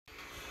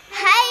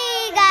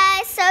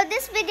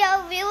this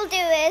video we will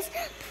do is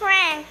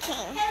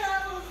pranking.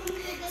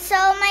 So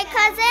my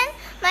cousin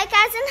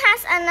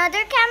has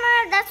another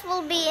camera that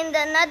will be in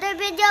the another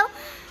video,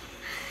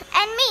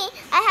 and me,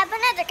 I have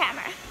another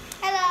camera.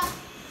 Hello.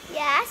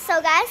 Yeah.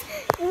 So guys,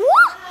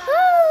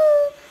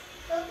 woohoo!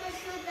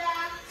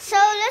 So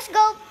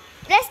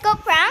let's go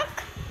prank.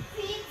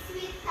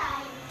 Sweet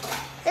time.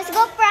 Let's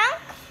go prank.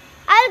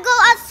 I'll go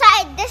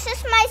outside. This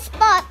is my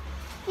spot.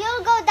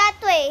 You'll go that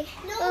way.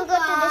 We'll go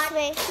to this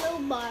way. No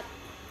bot.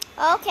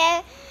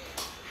 Okay.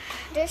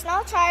 There's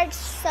no charge,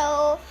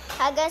 so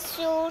I guess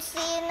you'll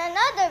see in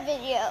another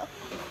video.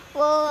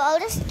 Well, I'll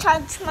just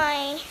charge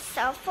my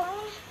cell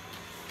phone.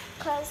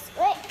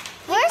 Wait,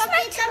 where's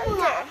my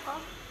charger?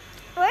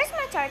 Where's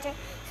my charger?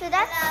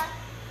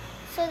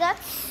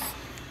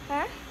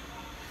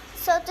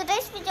 So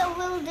today's video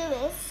we'll do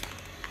is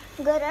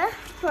gonna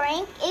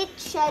prank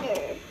each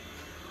other.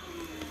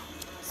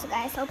 So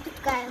guys, I'll put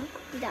Kyle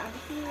down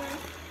here.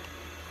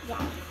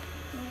 Yeah.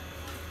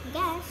 I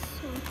guess.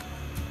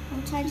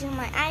 I'm charging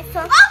my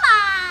iPhone.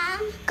 Mama!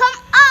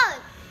 Come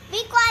on!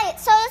 Be quiet.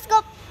 So let's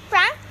go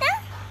prank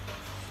now.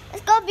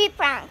 Let's go be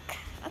prank.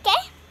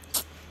 Okay?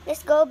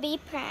 Let's go be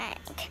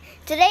prank.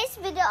 Today's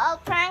video I'll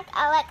prank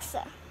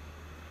Alexa.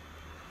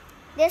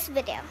 This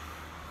video.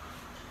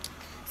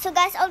 So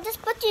guys, I'll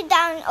just put you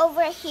down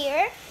over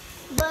here.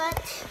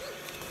 But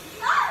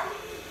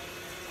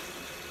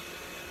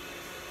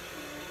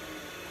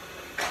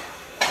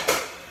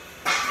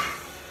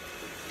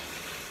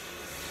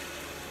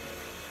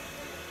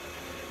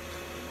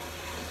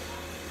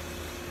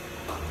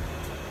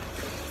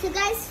so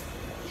guys,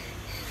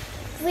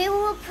 we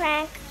will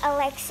prank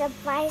Alexa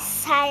by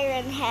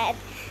Siren Head.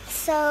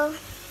 So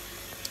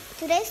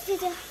today's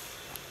video,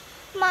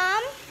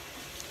 Mom,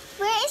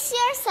 where is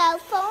your cell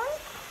phone?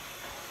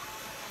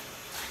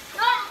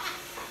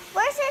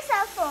 Where's your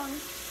cell phone?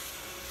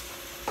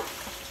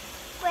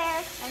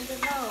 Where? I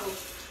don't know.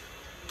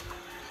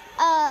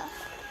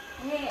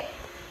 Here.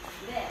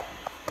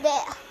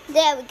 There.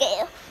 There we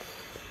go.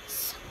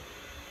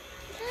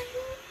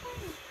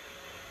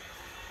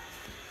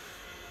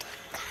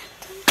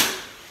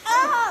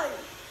 Oh!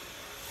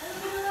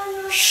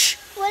 Shh!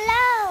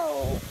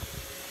 Wala.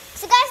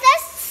 So guys,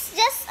 that's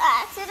just an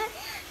accident.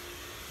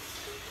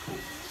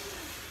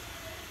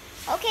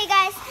 Okay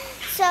guys,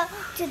 so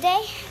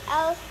today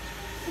I'll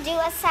do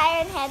a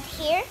siren head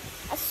here.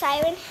 A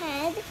siren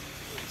head.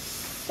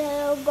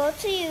 So go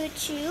to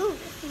YouTube.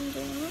 I'm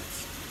doing it.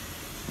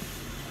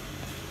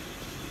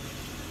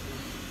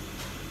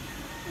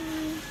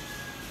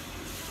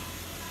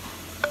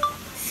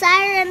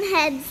 Siren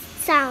head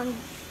sound.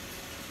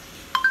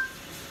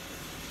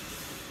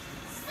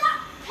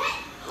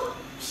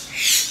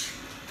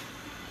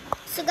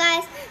 So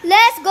guys,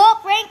 let's go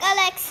prank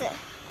Alexa.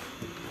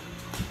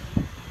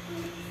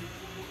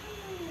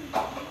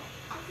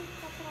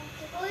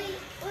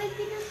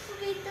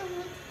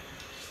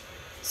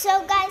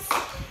 So guys,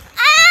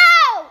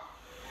 ow!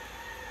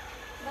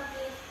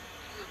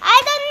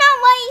 I don't know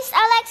why is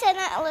Alexa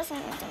not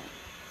listening to me.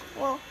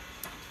 Well,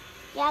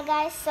 yeah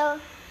guys, so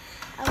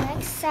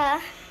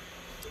Alexa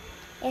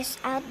is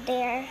out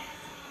there.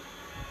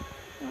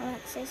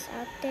 Alexa's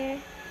out there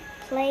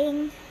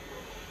playing.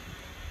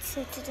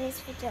 So today's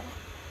video,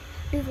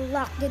 we will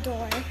lock the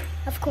door.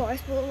 Of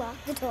course, we'll lock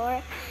the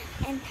door,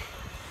 and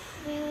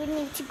we will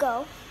need to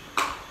go.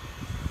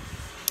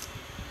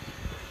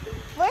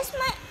 Where's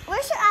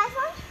your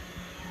iPhone?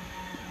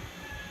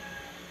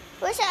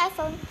 Where's your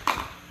iPhone?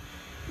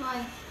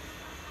 Why?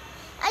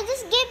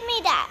 Just give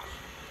me that.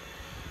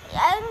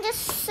 I'm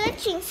just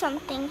searching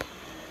something.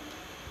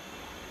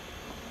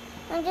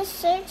 I'm just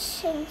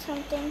searching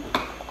something.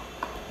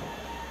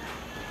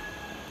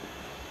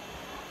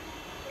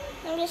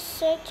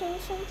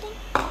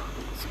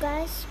 So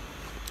guys,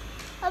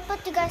 I'll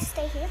put you guys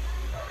stay here.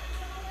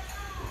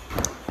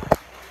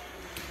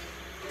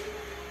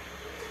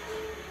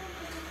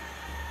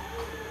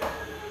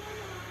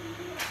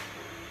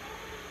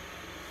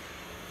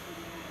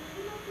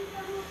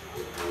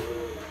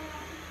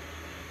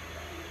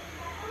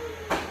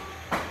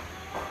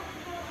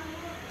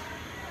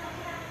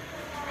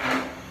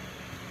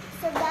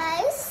 So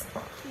guys,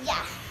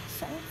 yeah,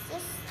 so I'm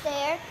just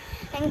there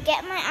and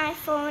get my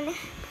iPhone.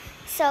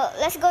 So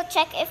let's go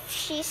check if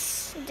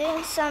she's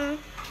doing some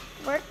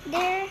work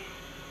there.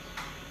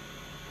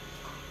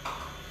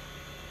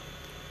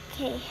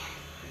 Okay,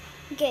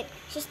 good.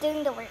 She's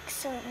doing the work.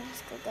 So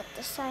let's go get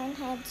the sign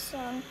head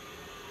song.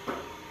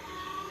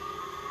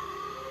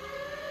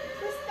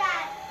 Who's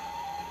that?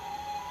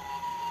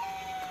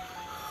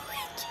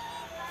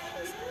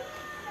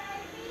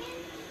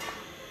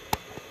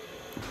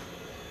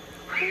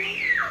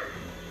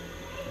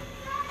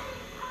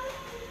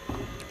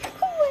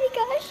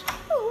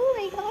 Oh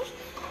my gosh.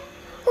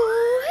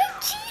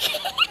 OMG.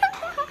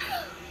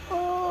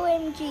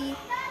 OMG.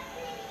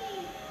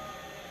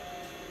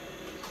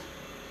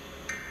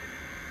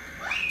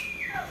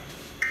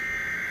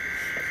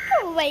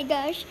 Oh my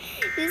gosh.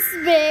 This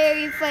is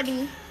very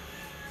funny.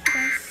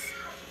 Yes.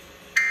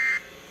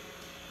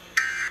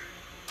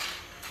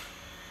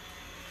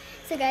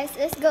 So guys,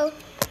 let's go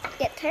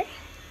get her.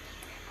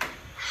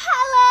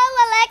 Hello,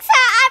 Alexa,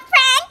 I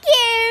prank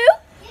you.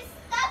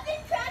 Stop it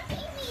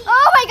pranking me.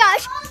 Oh my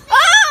gosh.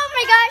 Oh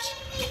my gosh.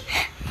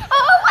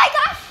 Oh my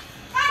gosh.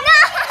 No.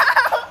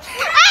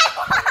 I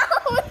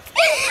won't.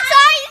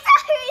 Sorry.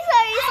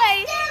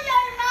 Still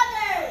your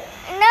mother.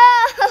 No.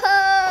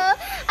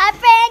 I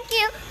prank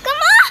you.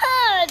 Come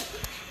on.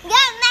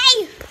 Get me.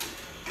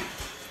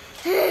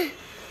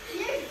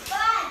 You're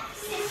bad,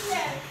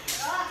 sister.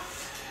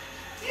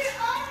 You're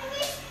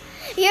always.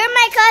 You're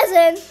my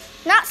cousin,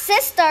 not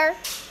sister.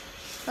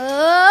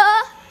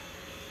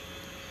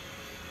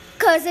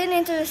 Cousin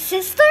into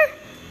sister?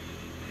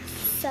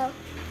 So,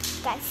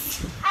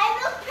 guys. I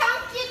will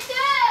prank you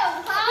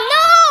too. Huh?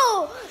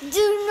 No!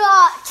 Do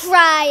not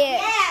try it.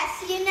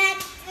 Yes, you're not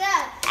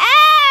good.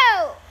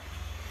 Ow!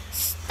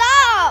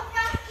 Stop!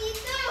 Prank you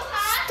too,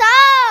 huh?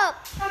 Stop!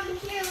 Come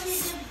here with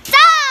the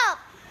Stop!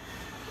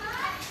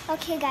 huh?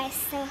 Okay, guys,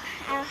 so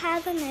I'll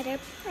have another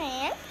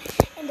prank.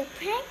 And the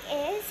prank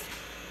is...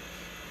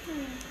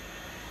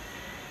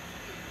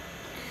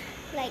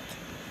 like...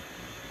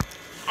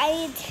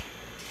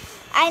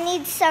 I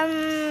need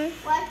some...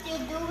 What you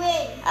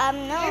doing?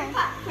 no. You're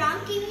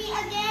pranking me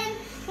again?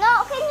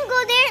 No, can you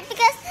go there?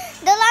 Because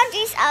the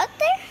laundry's out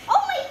there.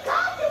 Oh my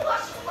God, the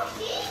washing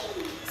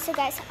machine! So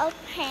guys, I'll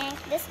prank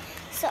this.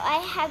 So I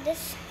have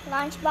this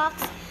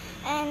lunchbox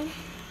and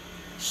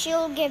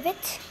she'll give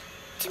it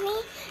to me.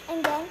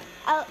 And then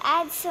I'll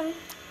add some,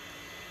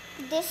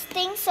 this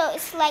thing so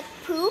it's like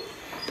poop.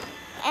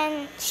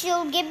 And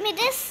she'll give me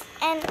this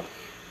and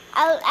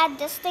I'll add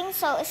this thing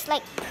so it's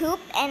like poop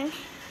and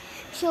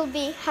she'll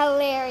be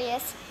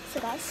hilarious. So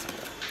guys,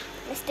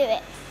 let's do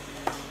it.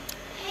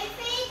 Hey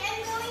Faith,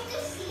 I'm going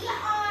to see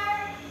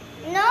our...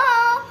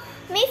 No,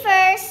 me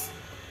first.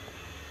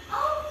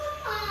 Oh,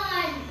 come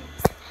on!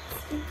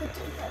 Put it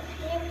over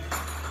here.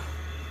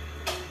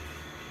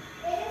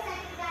 Wait a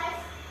second, guys.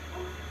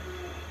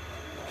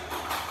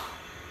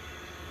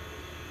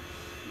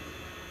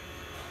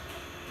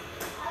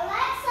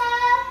 Alexa,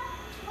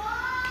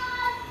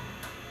 Mom,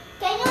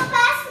 can you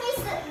pass me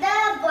the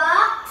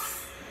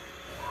box?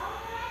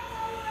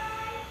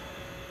 Alright.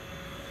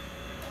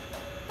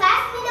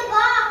 Pass me the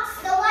box,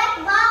 the white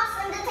box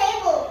on the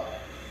table.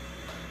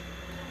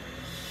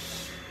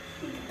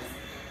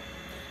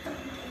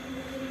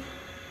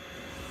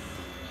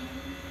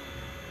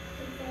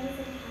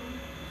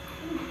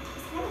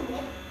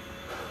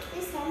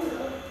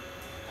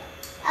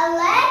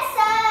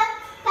 Alexa,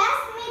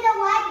 pass me the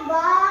white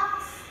box.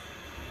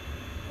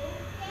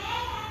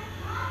 Okay, I'm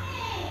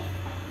coming.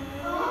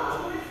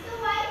 Oh, where's the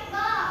white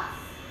box?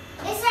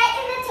 It's right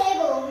in the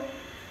table.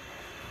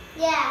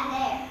 Yeah,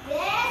 there.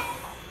 This?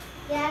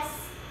 Yes.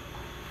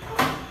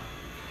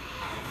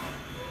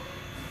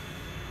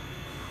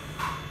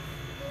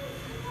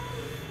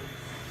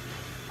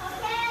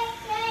 Okay,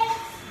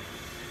 thanks.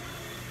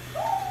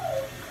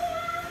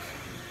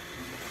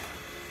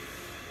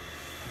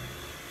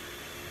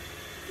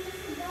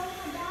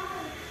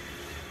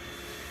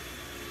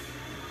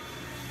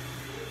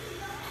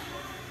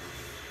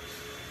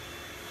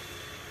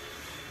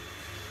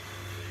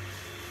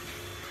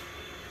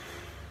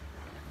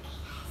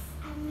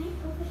 I'm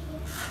right over here.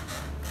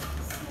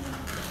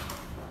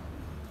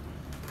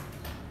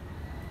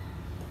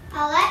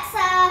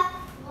 Alexa,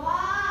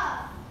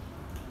 Wow.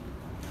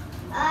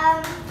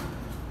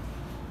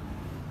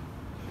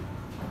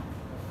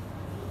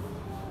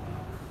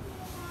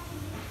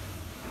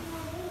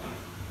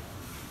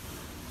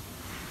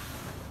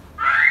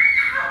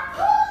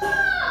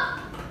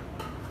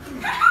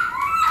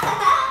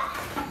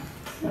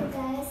 so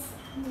guys,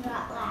 do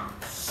not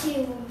laugh.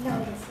 She will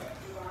notice it.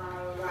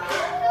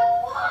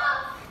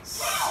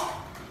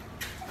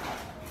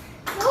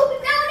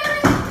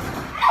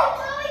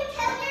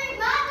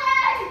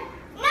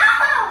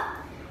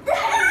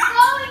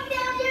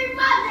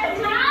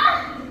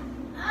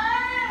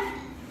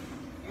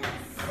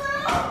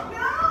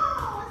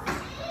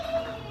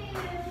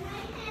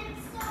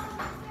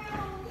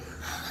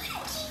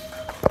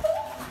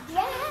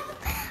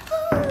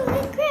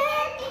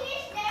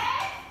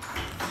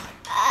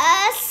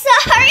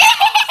 Sorry.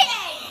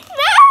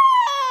 No!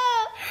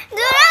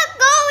 Do not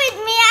go with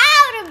me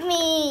out of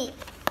me.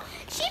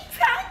 She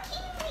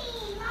pranking me,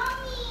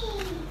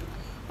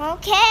 mommy.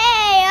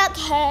 Okay.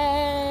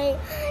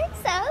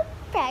 So,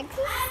 practice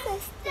I'm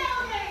this. still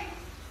her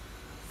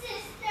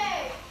sister.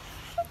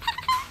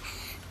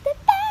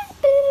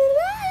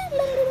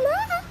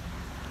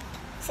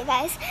 So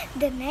guys,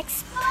 the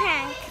next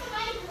prank.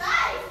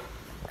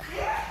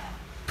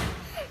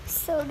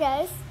 So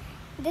guys,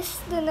 this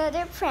is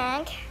another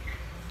prank.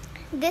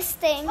 This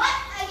thing. What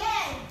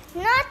again?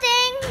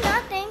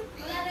 Nothing.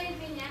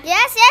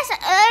 Yes.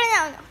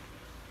 No.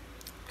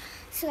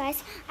 So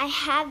guys, I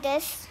have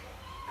this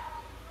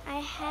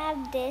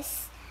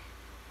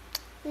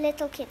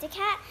little kitty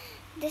cat.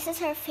 This is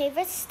her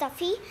favorite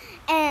stuffy,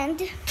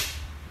 and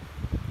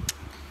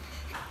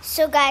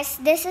so guys,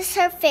 this is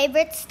her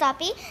favorite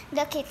stuffy,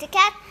 the kitty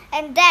cat,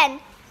 and then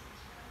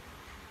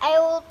I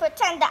will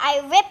pretend that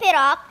I rip it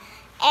up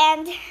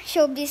and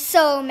she'll be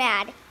so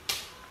mad.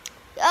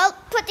 I'll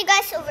put you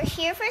guys over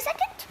here for a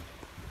second.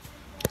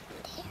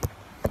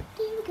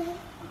 There you go.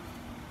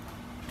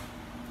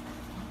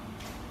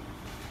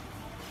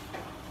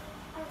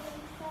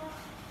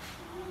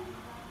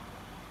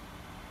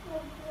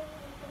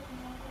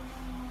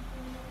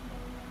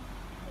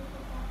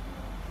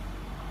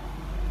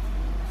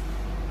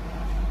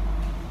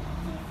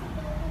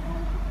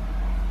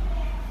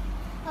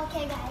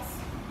 Okay, guys.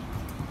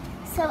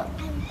 So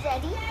I'm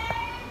ready.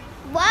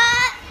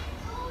 What?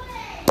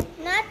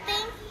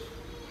 Nothing.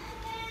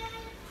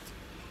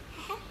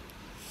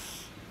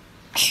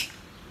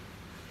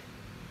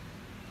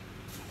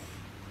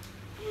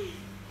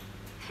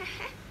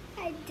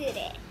 I did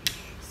it.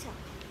 So.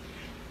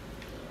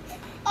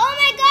 Oh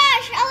my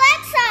gosh,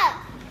 Alexa!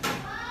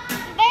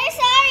 I'm very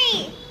sorry.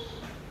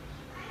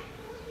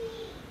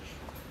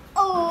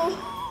 Oh.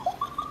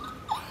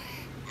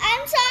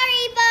 I'm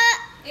sorry, but.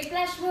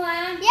 I-flash mo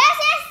ah. Yes,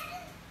 yes.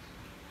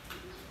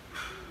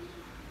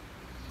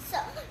 So.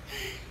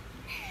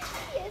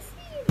 Yes,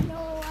 you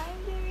know I'm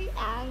very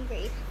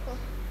angry. Well,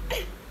 I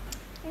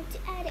have to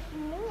add it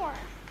more.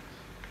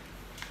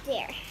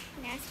 There,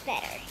 that's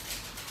better.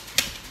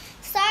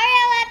 Sorry,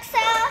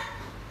 Alexa.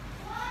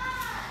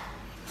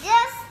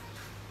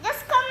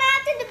 Just come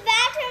out to the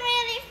bathroom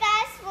really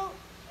fast. Well,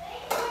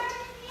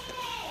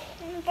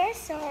 I'm very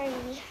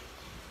sorry.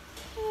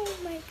 Oh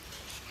my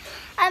gosh.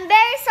 I'm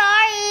very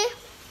sorry.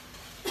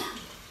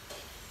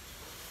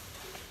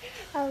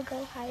 I'll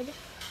go hide.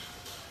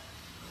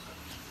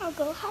 I'll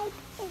go hide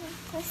in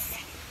this.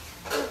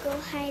 I'll go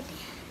hide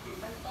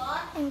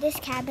in this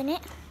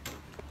cabinet.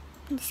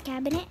 In this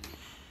cabinet.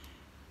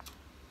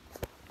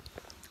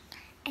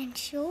 And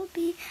she'll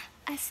be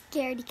a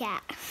scaredy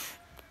cat.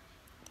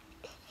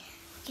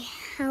 Okay,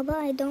 how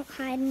about I don't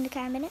hide in the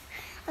cabinet?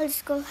 I'll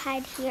just go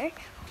hide here.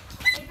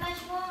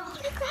 I-flash mo.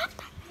 Holy crap!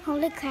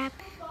 Holy crap!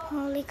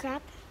 Holy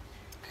crap!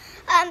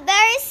 I'm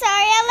very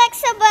sorry,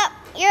 Alexa, but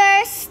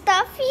your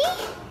stuffy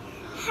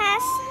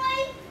has. Oh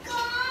my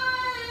god!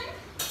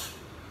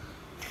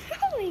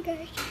 Oh my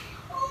gosh!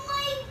 Oh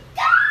my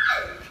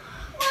god!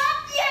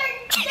 What you're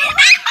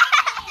doing?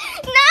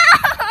 No!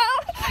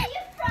 Are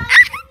you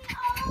pranking me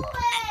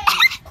always?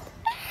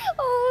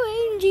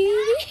 OMG!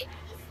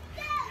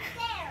 Stop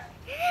there!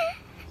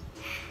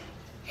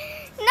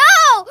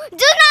 No!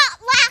 Do not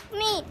lock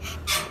me!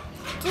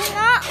 Do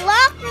not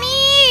lock me!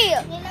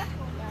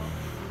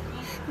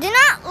 Do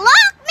not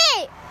lock me!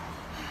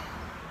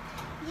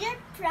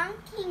 You're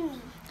pranking me.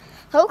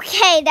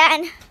 Okay,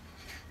 then.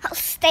 I'll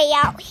stay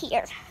out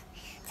here.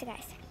 So,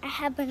 guys, I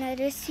have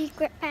another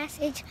secret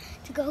passage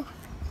to go.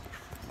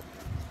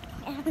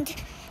 And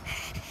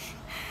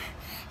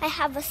I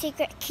have a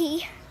secret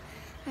key.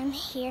 I'm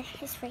here.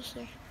 It's right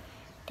here.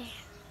 There.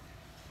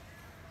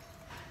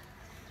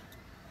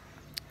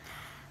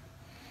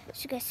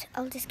 So, guys,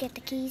 I'll just get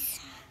the keys.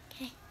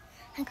 Okay.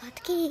 I got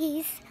the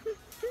keys.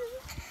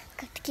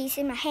 Got the keys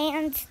in my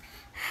hands.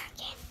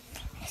 Okay.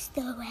 Let's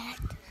do it.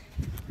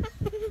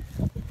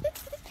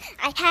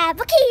 I have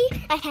a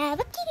key. I have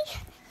a key.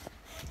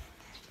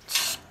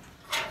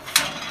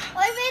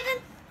 Oy, meron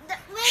daw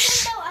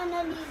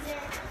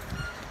lizard.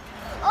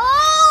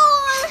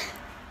 Oh!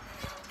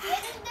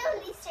 Meron daw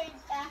lizard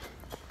ka.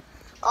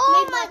 Oh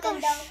May my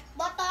button gosh.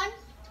 daw. Button?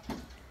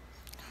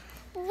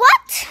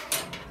 What?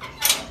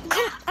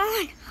 Come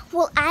on.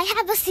 Well, I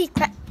have a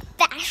secret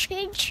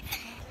passage,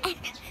 and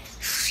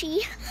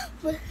she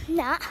will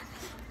not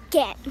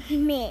get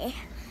me.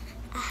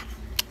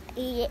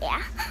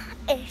 Yeah,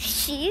 if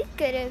she's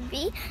gonna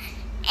be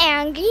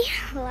angry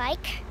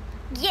like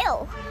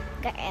you,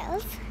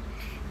 girls.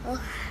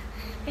 Well,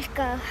 let's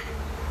go.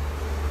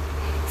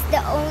 It's the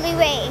only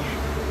way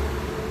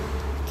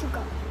to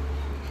go.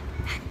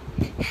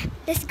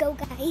 Let's go,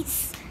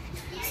 guys.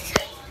 Your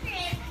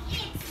secret.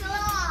 It's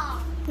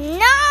long.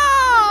 No!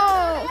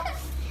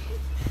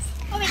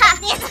 Oh my Ha.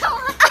 god.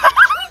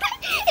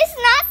 It's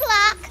not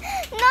locked.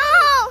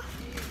 No!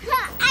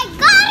 I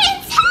got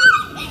it!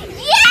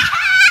 Yeah!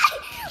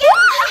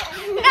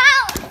 No!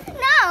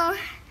 No!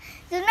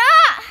 Do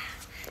not!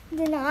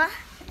 Do not!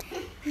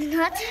 Do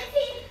not!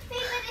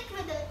 Favorite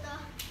mo daw to.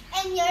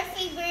 And your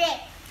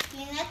favorite.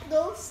 You not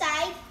go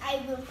side,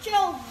 I will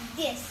throw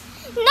this.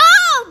 No!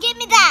 Give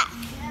me that!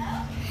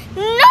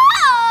 No! No!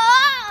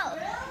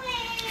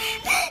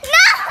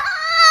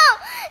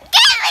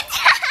 Give me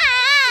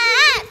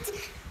that!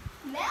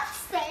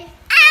 Next time.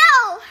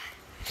 Ow!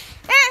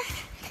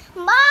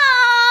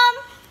 Mom!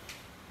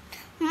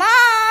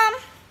 Mom!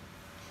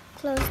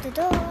 Close the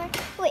door.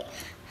 Wait.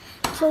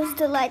 Close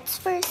the lights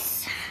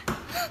first.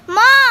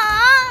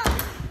 Mom!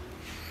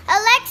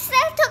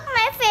 Alexa took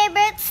my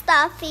favorite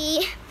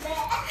stuffy.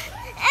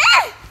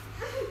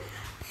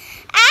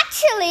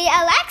 Actually,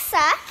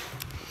 Alexa,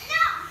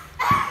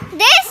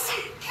 this,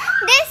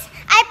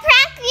 I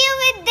prank you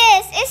with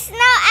this. It's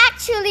not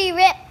actually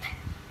rip.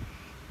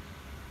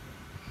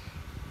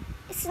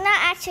 It's not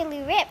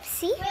actually rip,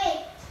 see?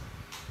 Wait.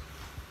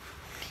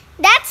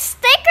 That's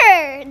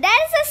sticker. That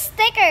is a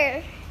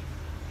sticker.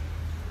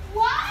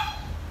 Why?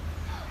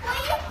 Why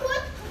you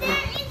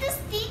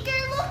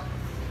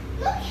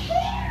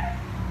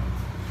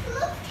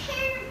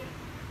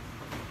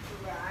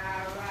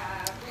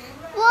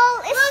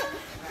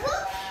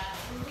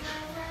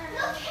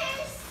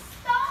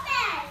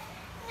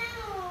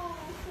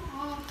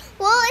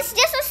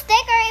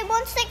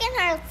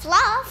her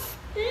fluff.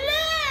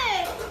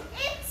 Look!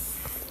 It's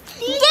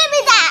Give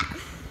me that!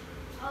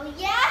 Oh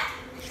yeah?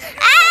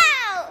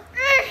 Ow!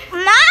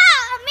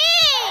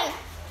 Mommy!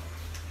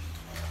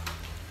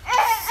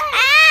 Ow!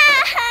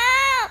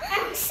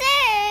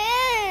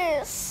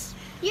 Sis!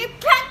 You're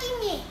pranking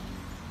me.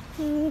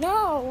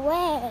 No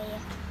way.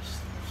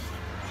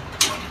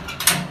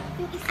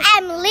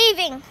 I'm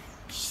leaving.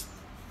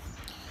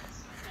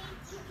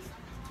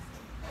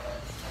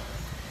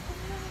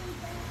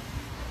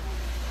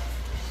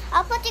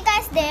 I'll put you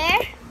guys there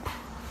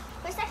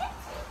for a second.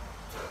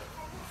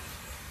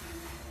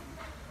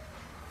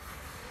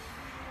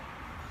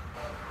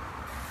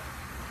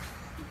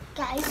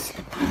 Guys,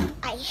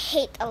 I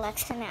hate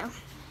Alexa now.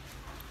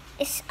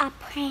 It's a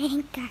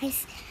prank,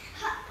 guys.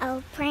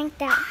 I'll prank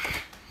that.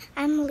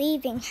 I'm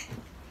leaving.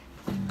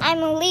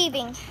 I'm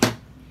leaving.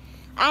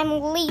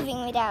 I'm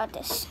leaving without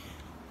this.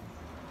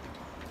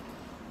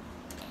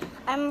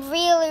 I'm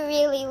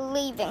really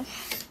leaving.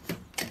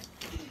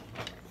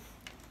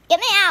 Get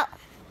me out.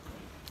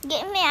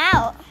 Get me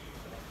out.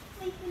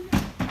 No,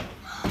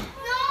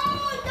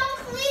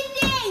 don't leave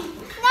me.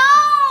 No.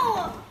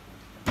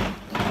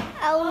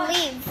 I'll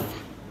leave.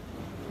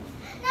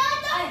 No,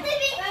 don't leave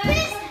me.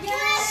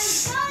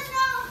 Please.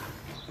 No.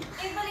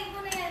 Ibalik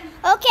mo na yan.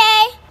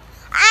 Okay?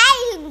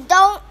 I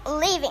don't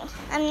leaving.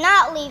 I'm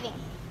not leaving.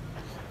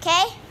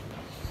 Okay?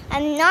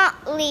 I'm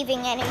not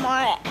leaving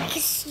anymore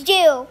because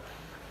you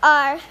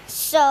are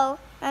so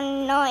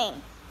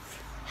annoying.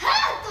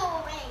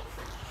 Go away.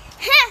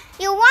 Huh,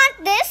 you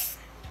want this?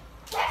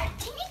 Take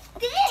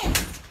this.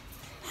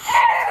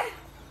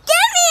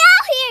 Get me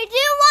out here! Do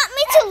you want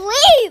me to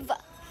leave?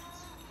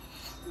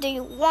 Do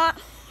you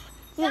want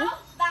me? Go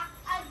back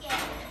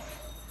again.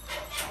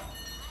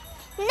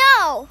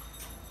 No!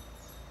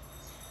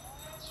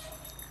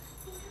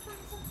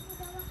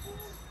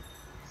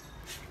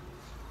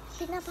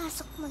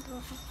 Pinapasok mo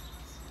doon.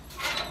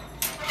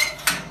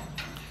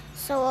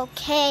 So,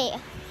 okay.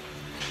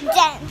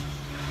 Then,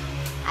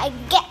 I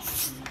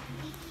guess.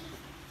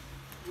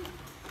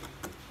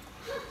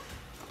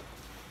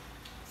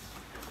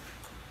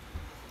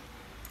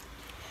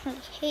 I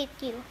hate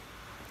you.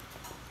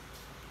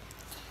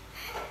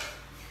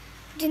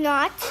 Do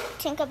not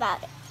think about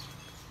it.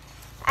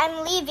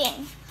 I'm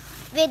leaving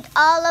with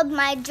all of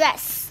my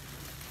dress.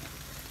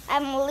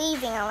 I'm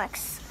leaving,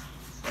 Alex.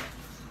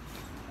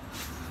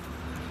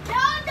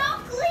 No,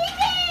 don't leave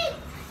me.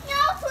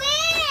 No,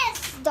 please.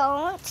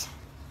 Don't.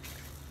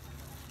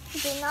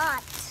 Do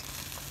not.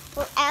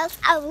 Or else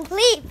I will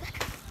leave.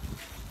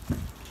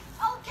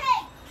 Okay,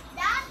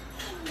 that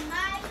is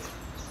my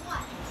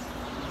one.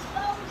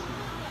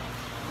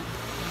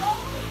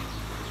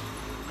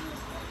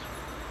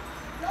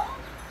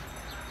 Don't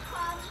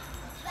come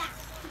back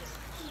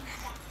here in the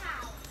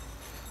house.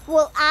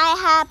 Well, I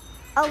have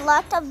a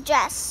lot of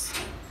dress.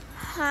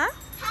 Huh?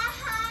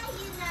 Haha,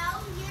 you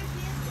know, you're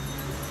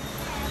beautiful.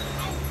 And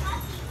I'm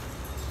lucky.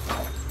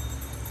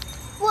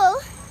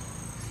 Well,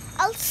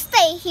 I'll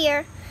stay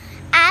here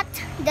at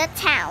the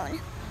town.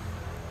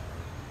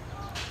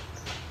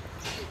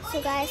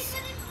 So guys,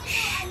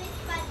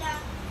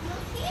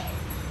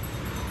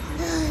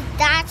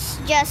 that's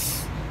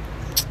just,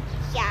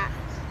 yeah.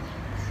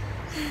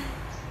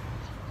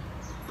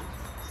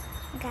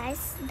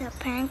 Guys, the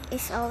prank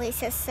is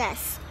always a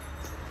success.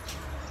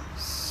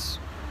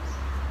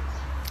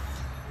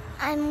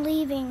 I'm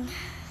leaving.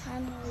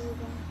 I'm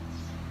leaving.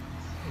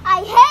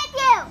 I hate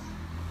you!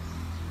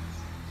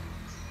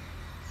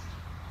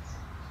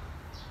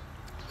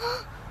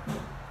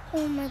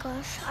 Oh my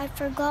gosh, I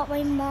forgot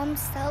my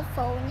mom's cell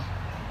phone,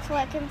 so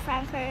I can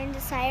prank her in the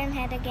Siren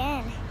Head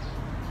again.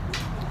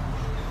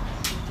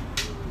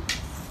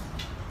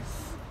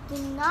 Do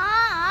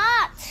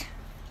not!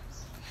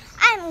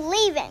 I'm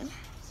leaving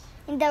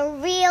in the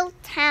real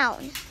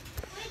town.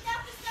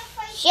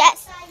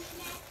 Yes.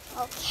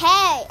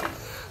 Okay.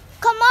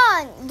 Come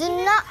on, do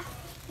not.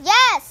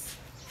 Yes.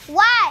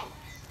 Why?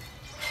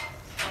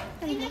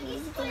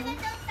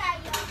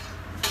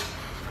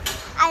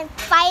 I'm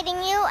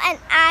fighting you and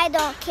I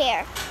don't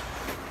care.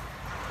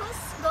 Who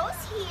goes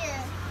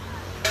here?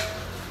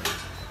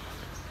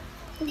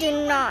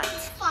 Do not.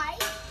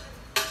 Fight?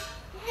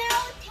 No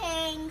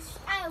thanks.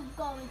 I'm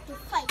going to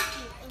fight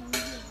you and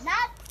you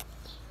not.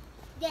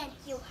 Then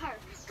you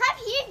hurt. Come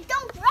here,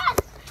 don't run.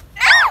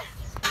 Ah!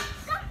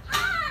 Come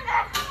on.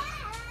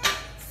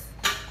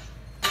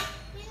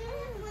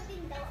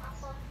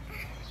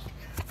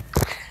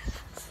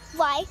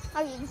 Why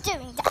are you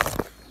doing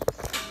that?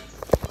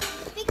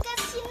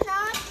 Because you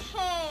not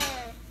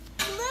care.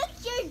 Look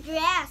your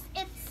dress.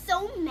 It's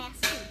so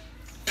messy.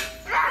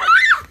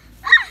 Ow!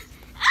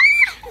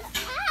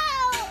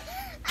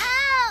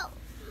 Ow!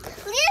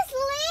 Please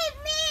leave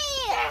me!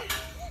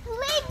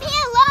 Leave me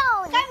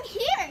alone! Come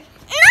here.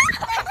 No!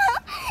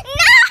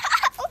 No!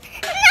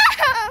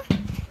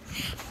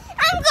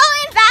 I'm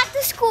going back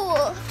to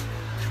school.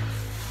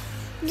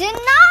 Do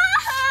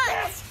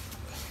not!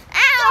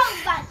 Ow!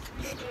 Go back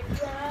to your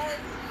room.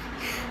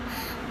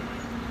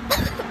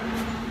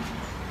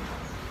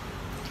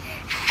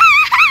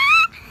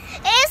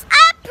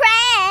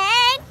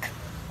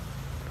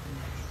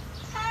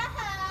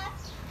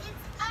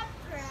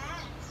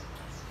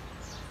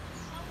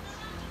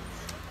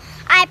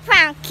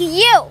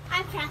 you.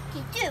 I prank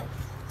you too.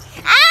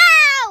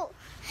 Ow!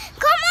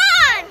 Come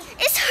on!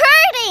 It's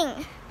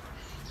hurting!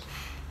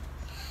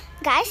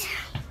 Guys,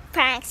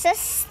 prank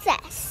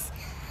success.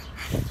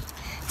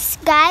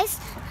 Guys,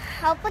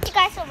 I'll put you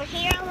guys over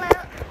here a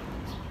little.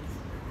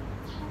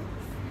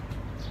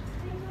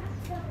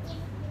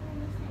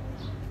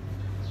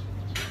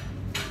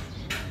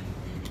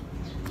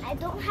 I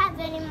don't have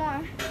any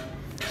more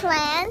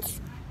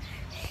plans.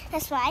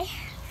 That's why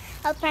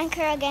I'll prank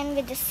her again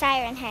with the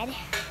siren head.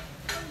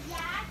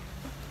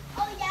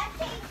 Oh yeah,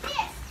 take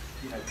this.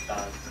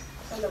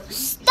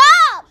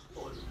 Stop!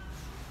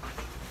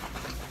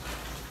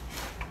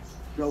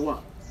 Gawa,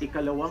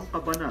 ikalawang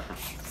kabanata.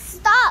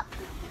 Stop!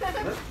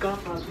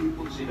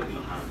 Nagkakatipon silang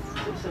lahat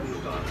sa isang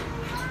lugar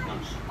nang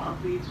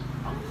sumapit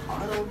ang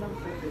araw ng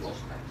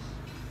Pentecostes.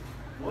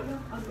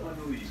 Walang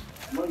ano-ano'y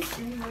may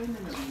ingay na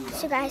nagmula.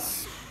 So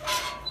guys,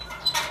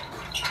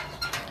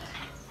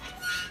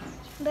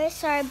 very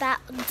sorry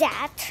about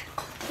that.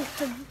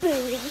 Little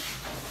bully.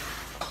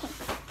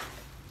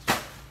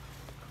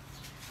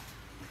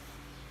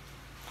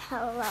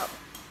 Hello.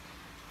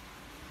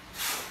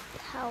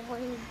 How are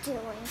you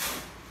doing?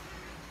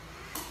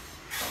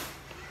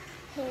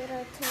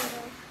 Tater,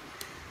 tater.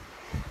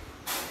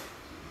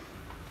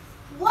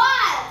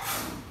 What?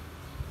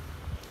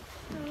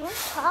 I want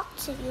to talk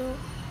to you.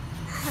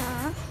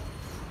 Huh?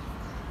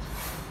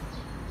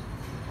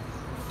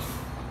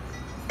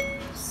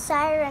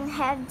 Siren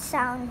head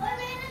sound. Oh,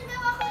 meron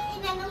daw akong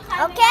inanong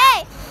camera. Okay.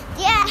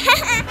 Yeah.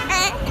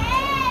 Hey, hey!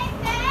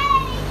 I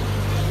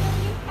know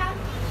you're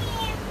counting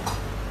me.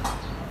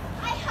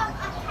 I have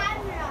a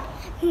camera.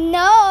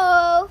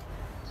 No.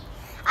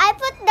 I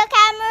put the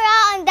camera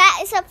on. That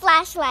is a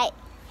flashlight.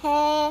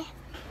 Hey.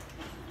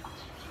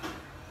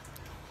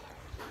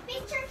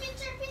 Picture,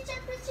 picture,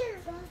 picture, picture.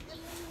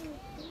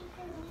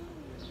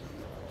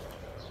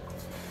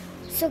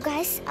 So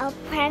guys, I'll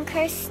prank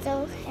her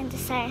still in the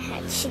siren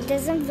head. She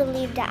doesn't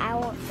believe that I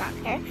won't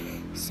prank her.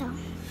 So.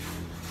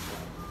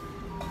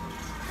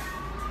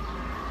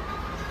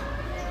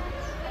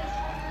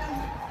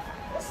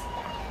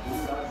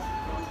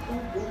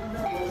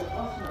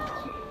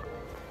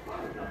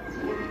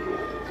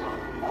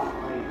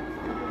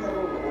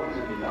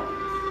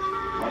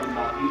 May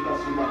nakita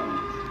silang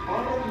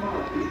parang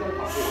mga bilang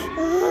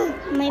apoy.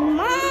 My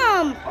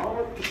mom.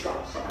 Bawat isa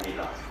sa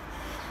kanila.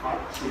 At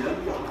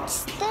silang lahat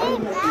Stay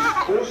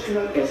back. Diyos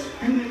ng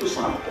Espiritu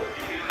Santo.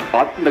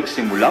 At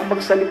nagsimulang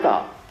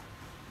magsalita.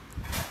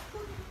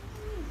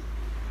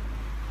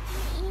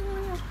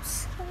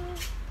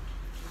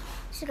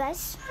 So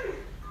guys,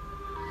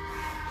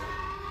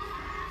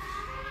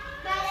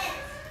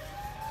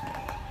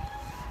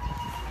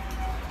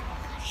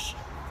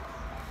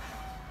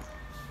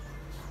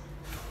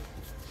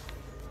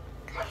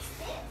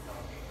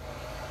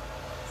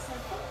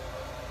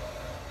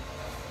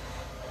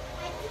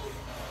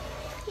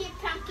 Keep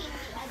pranking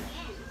me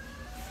again.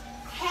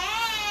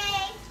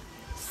 Hey!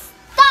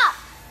 stop.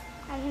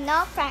 I'm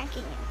not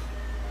pranking you.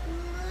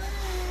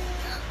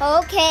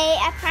 Okay,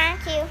 I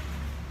prank you.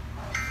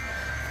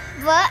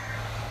 But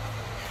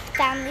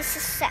family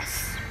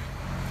success.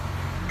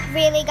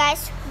 Really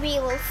guys, we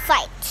will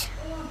fight.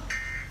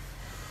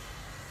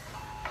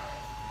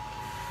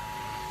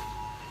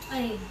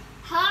 Ay.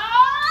 Ha?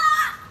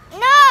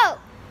 No!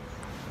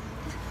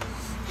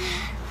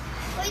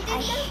 Wait,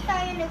 did you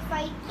start in a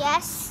fight?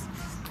 Yes,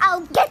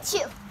 I'll get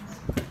you.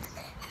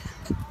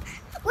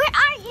 Where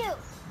are you?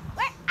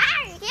 Where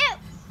are you?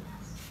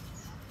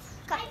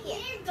 Come I'm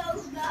here. here,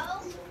 go-go.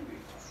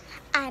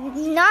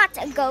 I'm not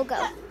a go-go.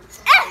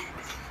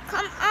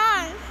 Come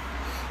on.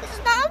 It's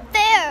not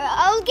fair.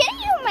 I'll get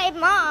you my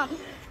mom.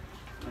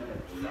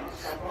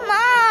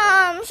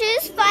 Mom,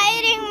 she's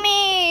fighting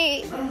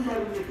me.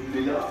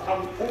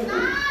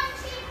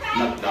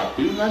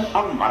 Nagdatingan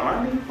ang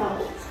maraming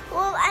tao.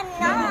 Well, I'm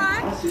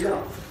not. Namangha sila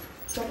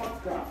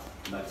sapagkat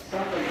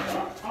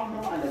nagsasalita ang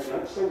mga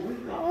alagad sa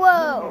wika.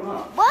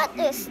 Whoa, what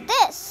is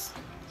this?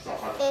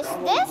 Is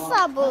this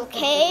a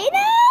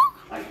volcano?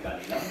 Ay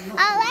kanilang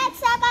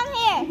Alexa, come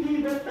here.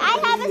 I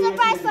have a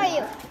surprise for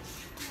you.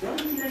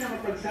 Dahil sila na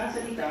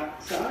magpagsasalita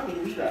sa ating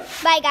wika.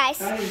 Bye,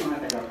 guys. Tayo mga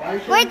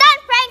taga-Parsha We're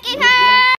done pranking her.